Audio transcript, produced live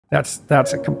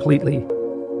That's a completely...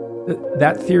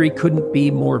 That theory couldn't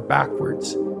be more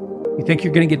backwards. You think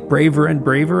you're going to get braver and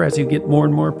braver as you get more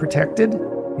and more protected?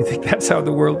 You think that's how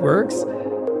the world works?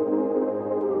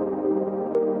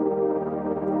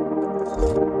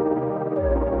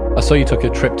 I saw you took a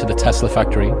trip to the Tesla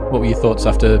factory. What were your thoughts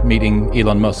after meeting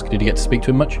Elon Musk? Did you get to speak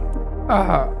to him much?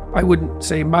 I wouldn't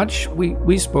say much.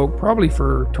 We spoke probably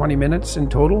for 20 minutes in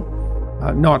total.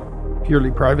 Not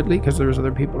purely privately because there was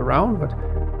other people around, but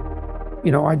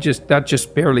that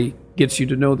just barely gets you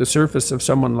to know the surface of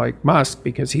someone like Musk,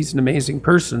 because he's an amazing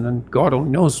person and God only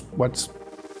knows what's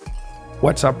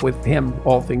up with him,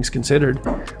 all things considered.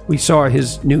 We saw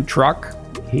his new truck.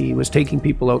 He was taking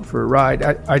people out for a ride.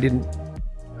 I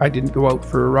didn't go out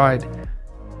for a ride.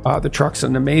 The truck's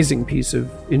an amazing piece of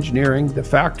engineering. The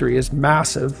factory is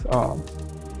massive.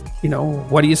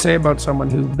 What do you say about someone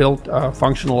who built a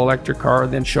functional electric car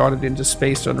and then shot it into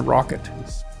space on a rocket?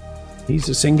 He's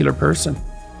a singular person.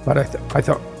 But I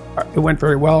thought it went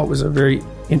very well. It was a very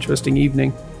interesting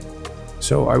evening.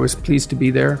 So I was pleased to be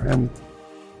there, and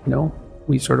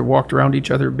we sort of walked around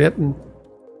each other a bit, and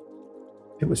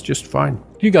it was just fine.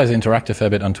 You guys interact a fair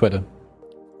bit on Twitter.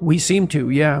 We seem to,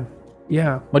 yeah.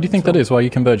 What do you think that is? Why are you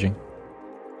converging?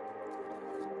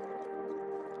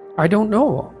 I don't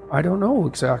know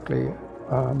exactly.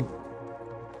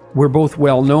 We're both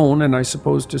well known, and I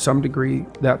suppose to some degree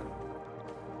that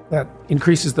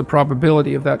increases the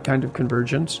probability of that kind of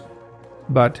convergence.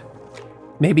 But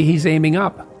maybe he's aiming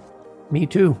up. Me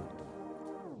too.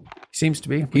 He seems to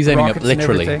be. He's aiming up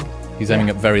literally. He's aiming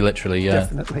up very literally, yeah.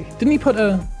 Definitely. Didn't he put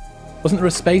wasn't there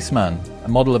a spaceman, a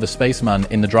model of a spaceman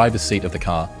in the driver's seat of the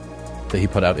car that he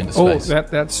put out into space? Oh,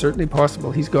 that's certainly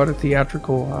possible. He's got a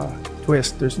theatrical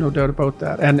twist. There's no doubt about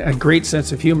that. And a great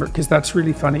sense of humor, because that's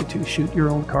really funny to shoot your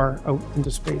own car out into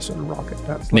space on a rocket.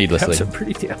 Needlessly. That's a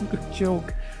pretty damn good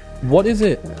joke. What is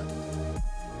it?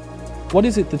 What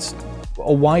is it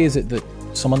or why is it that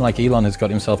someone like Elon has got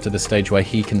himself to the stage where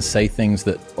he can say things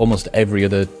that almost every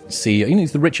other CEO,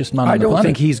 he's the richest man on the planet. I don't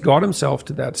think he's got himself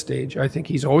to that stage. I think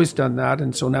he's always done that,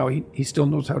 and so now he still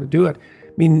knows how to do it.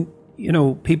 I mean,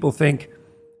 people think,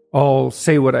 I'll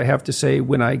say what I have to say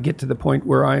when I get to the point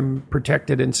where I'm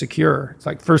protected and secure. It's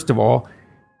like, first of all,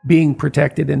 being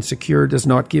protected and secure does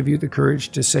not give you the courage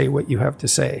to say what you have to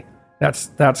say. That's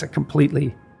a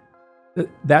completely...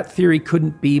 That theory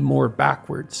couldn't be more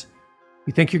backwards.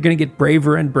 You think you're going to get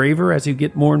braver and braver as you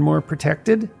get more and more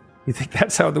protected? You think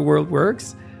that's how the world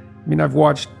works? I mean, I've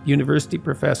watched university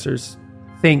professors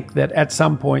think that at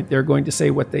some point they're going to say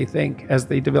what they think as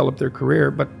they develop their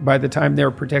career, but by the time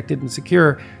they're protected and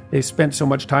secure, they've spent so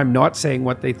much time not saying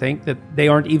what they think that they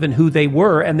aren't even who they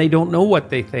were and they don't know what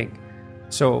they think.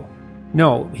 So,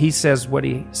 no, he says what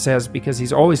he says because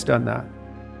he's always done that.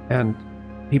 And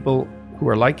people who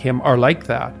are like him are like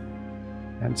that.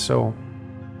 And so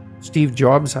Steve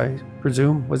Jobs, I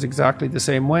presume, was exactly the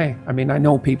same way. I mean, I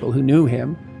know people who knew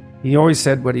him. He always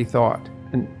said what he thought,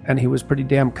 and he was pretty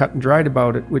damn cut and dried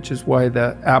about it, which is why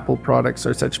the Apple products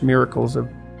are such miracles of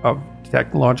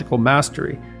technological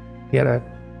mastery. He had an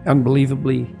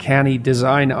unbelievably canny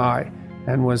design eye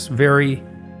and was very...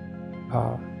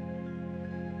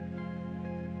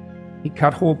 he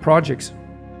cut whole projects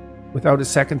without a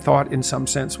second thought, in some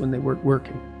sense, when they weren't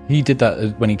working. He did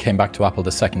that when he came back to Apple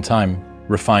the second time,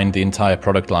 refined the entire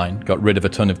product line, got rid of a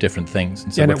ton of different things,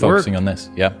 and so we're focusing on this.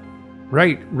 Yeah.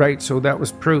 Right. So that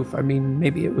was proof. I mean,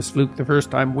 maybe it was fluke the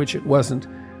first time, which it wasn't,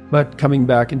 but coming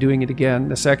back and doing it again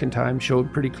the second time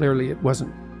showed pretty clearly it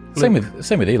wasn't fluke.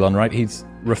 Same with Elon, right? He's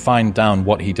refined down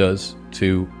what he does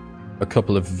to a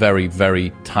couple of very,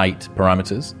 very tight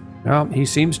parameters. He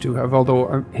seems to have,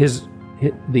 although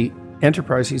the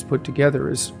enterprise he's put together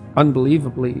is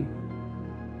unbelievably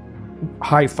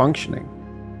high functioning.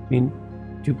 I mean,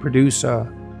 to produce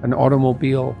an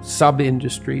automobile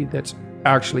sub-industry that's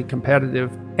actually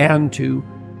competitive, and to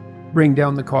bring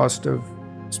down the cost of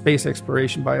space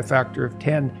exploration by a factor of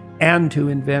 10, and to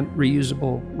invent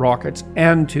reusable rockets,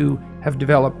 and to have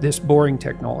developed this boring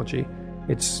technology.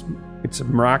 It's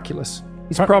miraculous.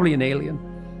 He's probably an alien.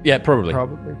 Yeah, probably.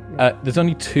 Yeah. There's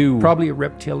only two... Probably a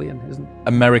reptilian, isn't it?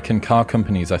 American car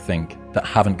companies, I think, that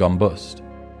haven't gone bust.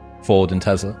 Ford and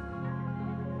Tesla.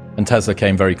 And Tesla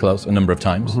came very close a number of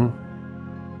times.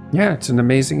 Mm-hmm. Yeah, it's an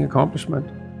amazing accomplishment.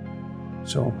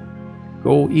 So,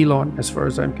 go Elon, as far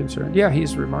as I'm concerned. Yeah,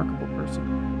 he's a remarkable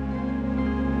person.